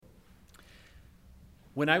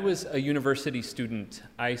When I was a university student,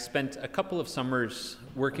 I spent a couple of summers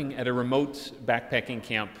working at a remote backpacking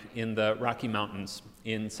camp in the Rocky Mountains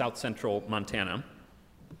in south central Montana.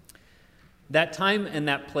 That time and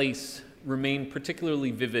that place remain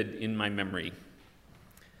particularly vivid in my memory.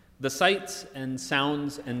 The sights and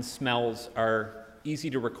sounds and smells are easy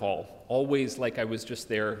to recall, always like I was just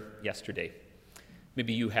there yesterday.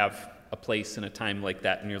 Maybe you have a place and a time like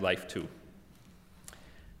that in your life too.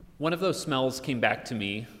 One of those smells came back to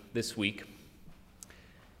me this week.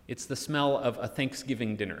 It's the smell of a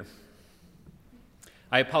Thanksgiving dinner.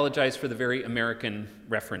 I apologize for the very American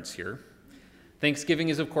reference here. Thanksgiving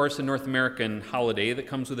is, of course, a North American holiday that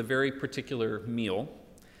comes with a very particular meal.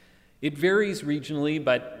 It varies regionally,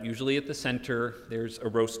 but usually at the center, there's a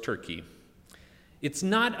roast turkey. It's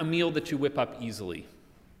not a meal that you whip up easily.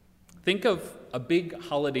 Think of a big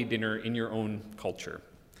holiday dinner in your own culture.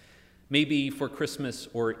 Maybe for Christmas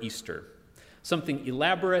or Easter. Something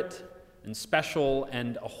elaborate and special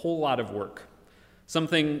and a whole lot of work.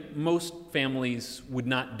 Something most families would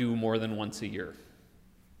not do more than once a year.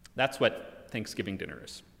 That's what Thanksgiving dinner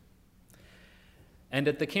is. And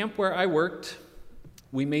at the camp where I worked,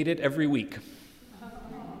 we made it every week.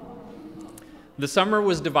 The summer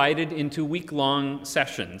was divided into week-long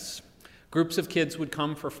sessions. Groups of kids would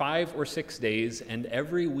come for 5 or 6 days, and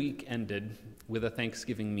every week ended with a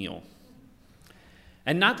Thanksgiving meal.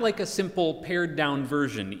 And not like a simple pared-down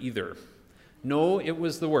version either. No, it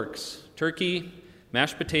was the works. Turkey,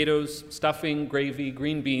 mashed potatoes, stuffing, gravy,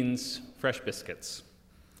 green beans, fresh biscuits.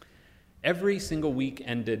 Every single week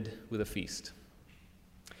ended with a feast.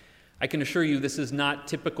 I can assure you this is not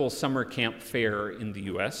typical summer camp fare in the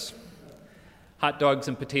U.S. Hot dogs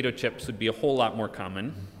and potato chips would be a whole lot more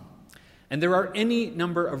common. And there are any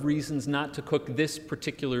number of reasons not to cook this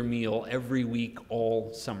particular meal every week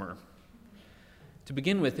all summer. To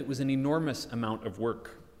begin with, it was an enormous amount of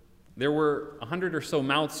work. There were 100 or so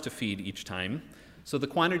mouths to feed each time, so the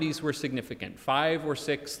quantities were significant. 5 or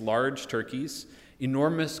 6 large turkeys,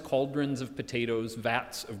 enormous cauldrons of potatoes,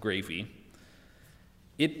 vats of gravy.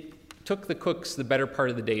 It took the cooks the better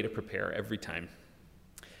part of the day to prepare every time.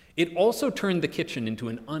 It also turned the kitchen into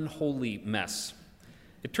an unholy mess.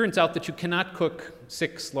 It turns out that you cannot cook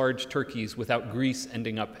 6 large turkeys without grease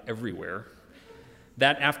ending up everywhere.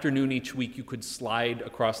 That afternoon each week, you could slide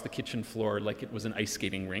across the kitchen floor like it was an ice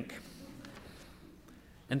skating rink.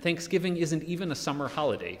 And Thanksgiving isn't even a summer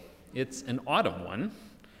holiday. It's an autumn one,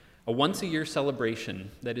 a once-a-year celebration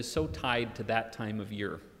that is so tied to that time of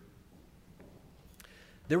year.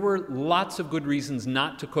 There were lots of good reasons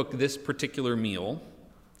not to cook this particular meal,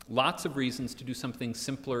 lots of reasons to do something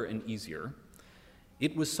simpler and easier.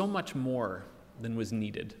 It was so much more than was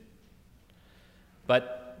needed.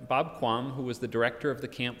 But Bob Quam, who was the director of the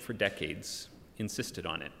camp for decades, insisted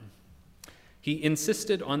on it. He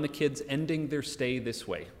insisted on the kids ending their stay this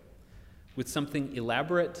way, with something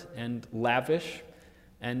elaborate and lavish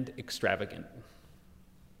and extravagant.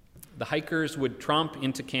 The hikers would tromp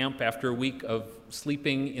into camp after a week of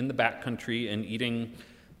sleeping in the backcountry and eating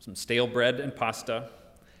some stale bread and pasta,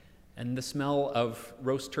 and the smell of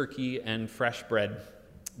roast turkey and fresh bread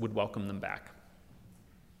would welcome them back.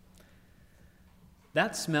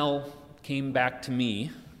 That smell came back to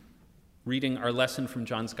me reading our lesson from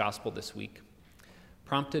John's Gospel this week,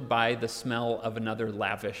 prompted by the smell of another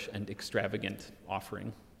lavish and extravagant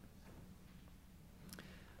offering.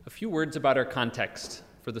 A few words about our context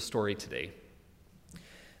for the story today.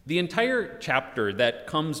 The entire chapter that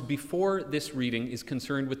comes before this reading is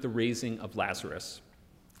concerned with the raising of Lazarus.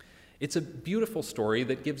 It's a beautiful story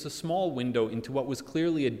that gives a small window into what was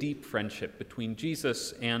clearly a deep friendship between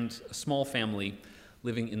Jesus and a small family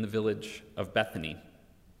living in the village of Bethany.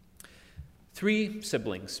 3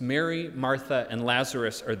 siblings, Mary, Martha, and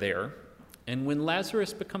Lazarus, are there, and when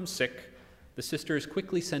Lazarus becomes sick, the sisters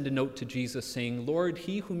quickly send a note to Jesus saying, "Lord,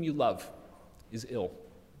 he whom you love is ill."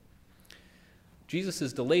 Jesus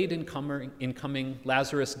is delayed in coming.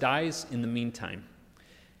 Lazarus dies in the meantime,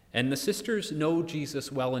 and the sisters know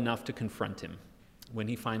Jesus well enough to confront him when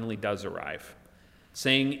he finally does arrive,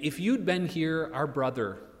 saying, "If you'd been here, our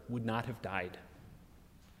brother would not have died."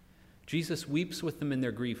 Jesus weeps with them in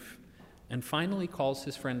their grief and finally calls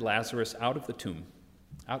his friend Lazarus out of the tomb,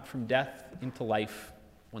 out from death into life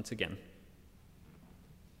once again.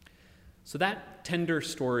 So that tender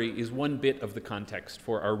story is one bit of the context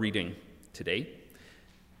for our reading today.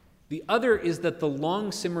 The other is that the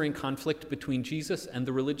long simmering conflict between Jesus and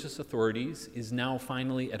the religious authorities is now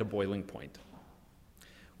finally at a boiling point.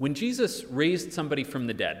 When Jesus raised somebody from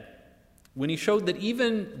the dead, when he showed that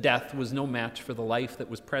even death was no match for the life that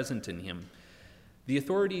was present in him, the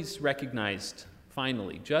authorities recognized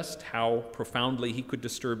finally, just how profoundly he could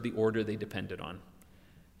disturb the order they depended on.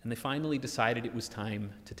 And they finally decided it was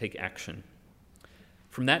time to take action.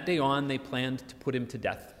 From that day on, they planned to put him to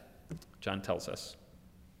death, John tells us.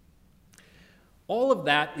 All of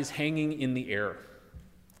that is hanging in the air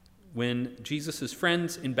when Jesus'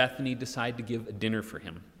 friends in Bethany decide to give a dinner for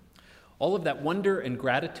him. All of that wonder and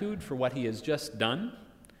gratitude for what he has just done,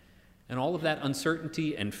 and all of that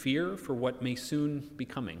uncertainty and fear for what may soon be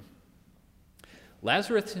coming.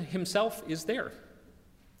 Lazarus himself is there,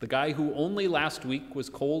 the guy who only last week was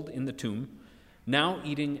cold in the tomb, now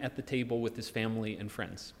eating at the table with his family and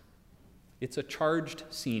friends. It's a charged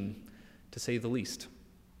scene, to say the least.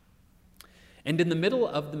 And in the middle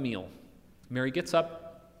of the meal, Mary gets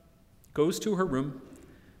up, goes to her room,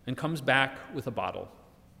 and comes back with a bottle.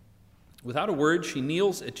 Without a word, she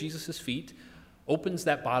kneels at Jesus' feet, opens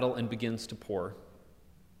that bottle, and begins to pour.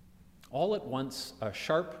 All at once, a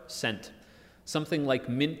sharp scent, something like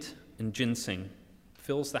mint and ginseng,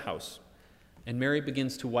 fills the house, and Mary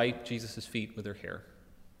begins to wipe Jesus' feet with her hair.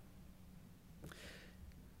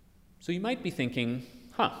 So you might be thinking,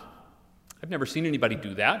 I've never seen anybody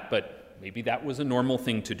do that, but maybe that was a normal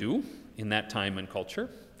thing to do in that time and culture.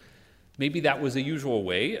 Maybe that was a usual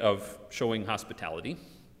way of showing hospitality.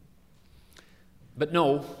 But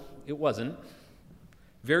no, it wasn't.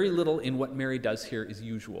 Very little in what Mary does here is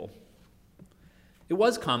usual. It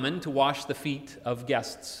was common to wash the feet of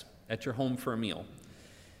guests at your home for a meal,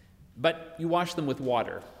 but you wash them with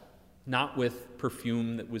water, not with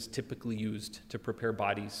perfume that was typically used to prepare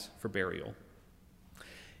bodies for burial.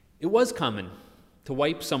 It was common to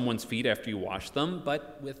wipe someone's feet after you wash them,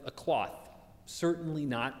 but with a cloth, certainly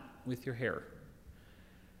not with your hair.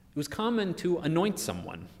 It was common to anoint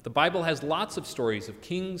someone. The Bible has lots of stories of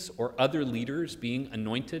kings or other leaders being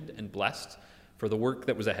anointed and blessed for the work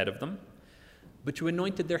that was ahead of them, but you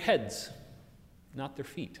anointed their heads, not their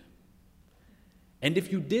feet. And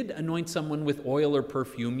if you did anoint someone with oil or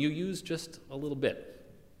perfume, you used just a little bit,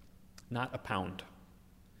 not a pound.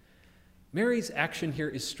 Mary's action here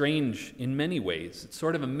is strange in many ways. It's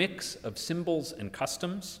sort of a mix of symbols and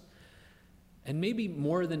customs, and maybe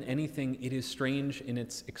more than anything, it is strange in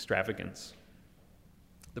its extravagance.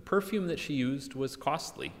 The perfume that she used was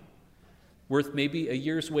costly, worth maybe a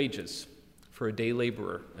year's wages for a day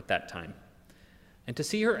laborer at that time. And to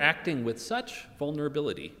see her acting with such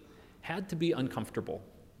vulnerability had to be uncomfortable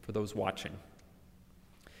for those watching.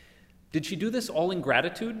 Did she do this all in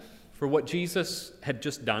gratitude for what Jesus had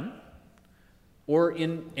just done? Or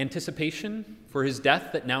in anticipation for his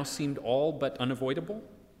death that now seemed all but unavoidable?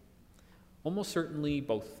 Almost certainly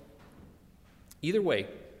both. Either way,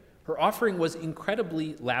 her offering was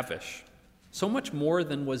incredibly lavish, so much more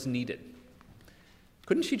than was needed.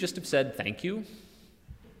 Couldn't she just have said thank you,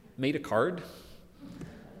 made a card,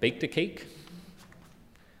 baked a cake?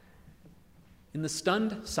 In the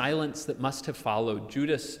stunned silence that must have followed,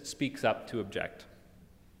 Judas speaks up to object.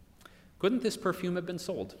 Couldn't this perfume have been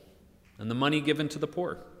sold and the money given to the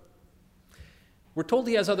poor? We're told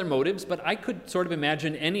he has other motives, but I could sort of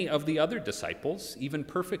imagine any of the other disciples, even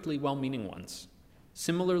perfectly well-meaning ones,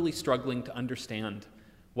 similarly struggling to understand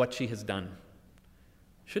what she has done.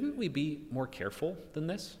 Shouldn't we be more careful than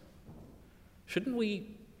this? Shouldn't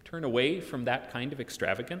we turn away from that kind of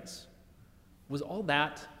extravagance? Was all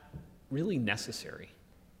that really necessary?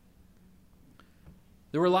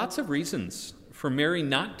 There were lots of reasons for Mary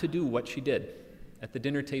not to do what she did at the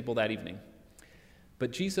dinner table that evening. But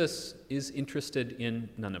Jesus is interested in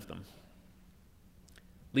none of them.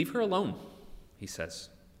 Leave her alone, he says.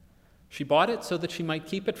 She bought it so that she might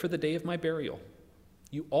keep it for the day of my burial.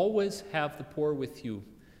 You always have the poor with you,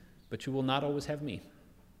 but you will not always have me.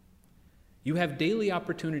 You have daily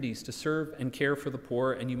opportunities to serve and care for the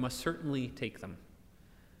poor, and you must certainly take them.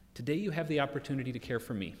 Today you have the opportunity to care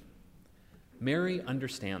for me. Mary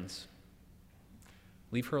understands.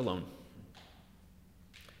 Leave her alone.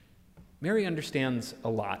 Mary understands a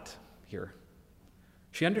lot here.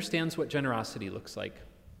 She understands what generosity looks like.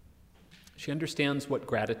 She understands what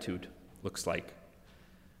gratitude looks like.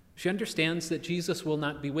 She understands that Jesus will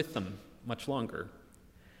not be with them much longer.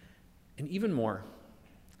 And even more,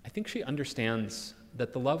 I think she understands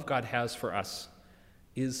that the love God has for us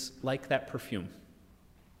is like that perfume.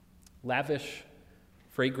 Lavish,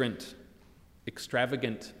 fragrant,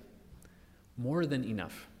 extravagant, more than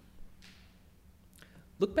enough.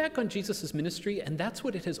 Look back on Jesus' ministry, and that's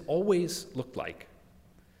what it has always looked like.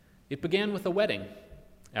 It began with a wedding,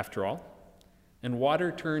 after all, and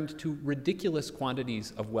water turned to ridiculous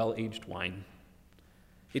quantities of well-aged wine.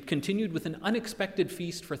 It continued with an unexpected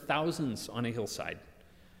feast for thousands on a hillside,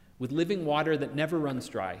 with living water that never runs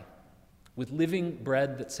dry, with living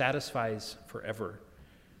bread that satisfies forever,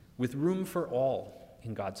 with room for all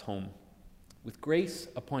in God's home, with grace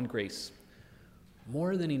upon grace,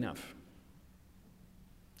 more than enough.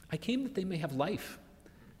 I came that they may have life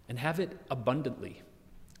and have it abundantly,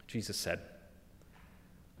 Jesus said.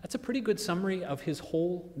 That's a pretty good summary of his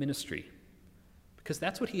whole ministry, because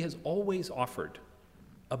that's what he has always offered: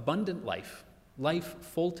 abundant life, life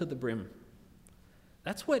full to the brim.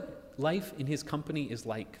 That's what life in his company is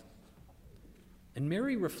like. And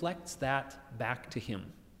Mary reflects that back to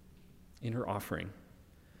him in her offering.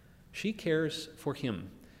 She cares for him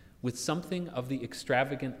with something of the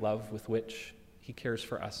extravagant love with which he cares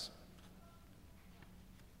for us.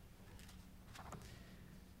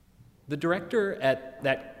 The director at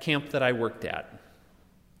that camp that I worked at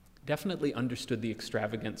definitely understood the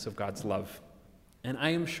extravagance of God's love. And I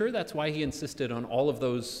am sure that's why he insisted on all of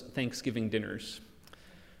those Thanksgiving dinners,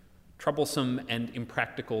 troublesome and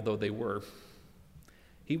impractical though they were.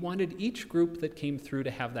 He wanted each group that came through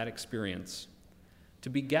to have that experience, to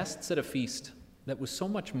be guests at a feast that was so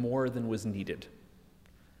much more than was needed,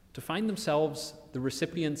 to find themselves the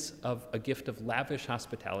recipients of a gift of lavish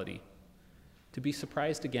hospitality, to be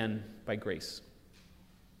surprised again by grace.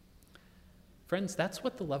 Friends, that's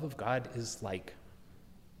what the love of God is like.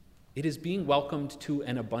 It is being welcomed to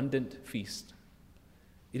an abundant feast.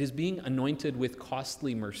 It is being anointed with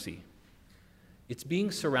costly mercy. It's being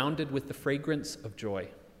surrounded with the fragrance of joy.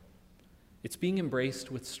 It's being embraced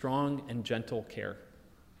with strong and gentle care.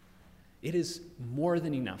 It is more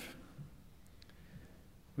than enough.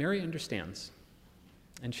 Mary understands,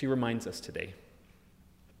 and she reminds us today.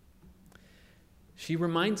 She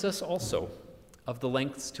reminds us also of the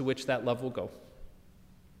lengths to which that love will go.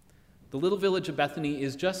 The little village of Bethany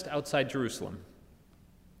is just outside Jerusalem,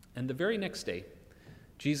 and the very next day,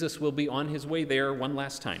 Jesus will be on his way there one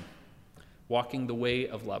last time, walking the way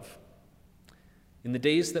of love. In the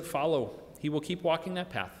days that follow, he will keep walking that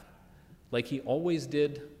path like he always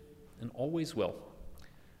did and always will,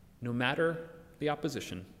 no matter the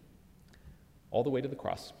opposition, all the way to the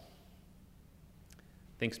cross.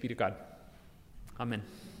 Thanks be to God. Amen.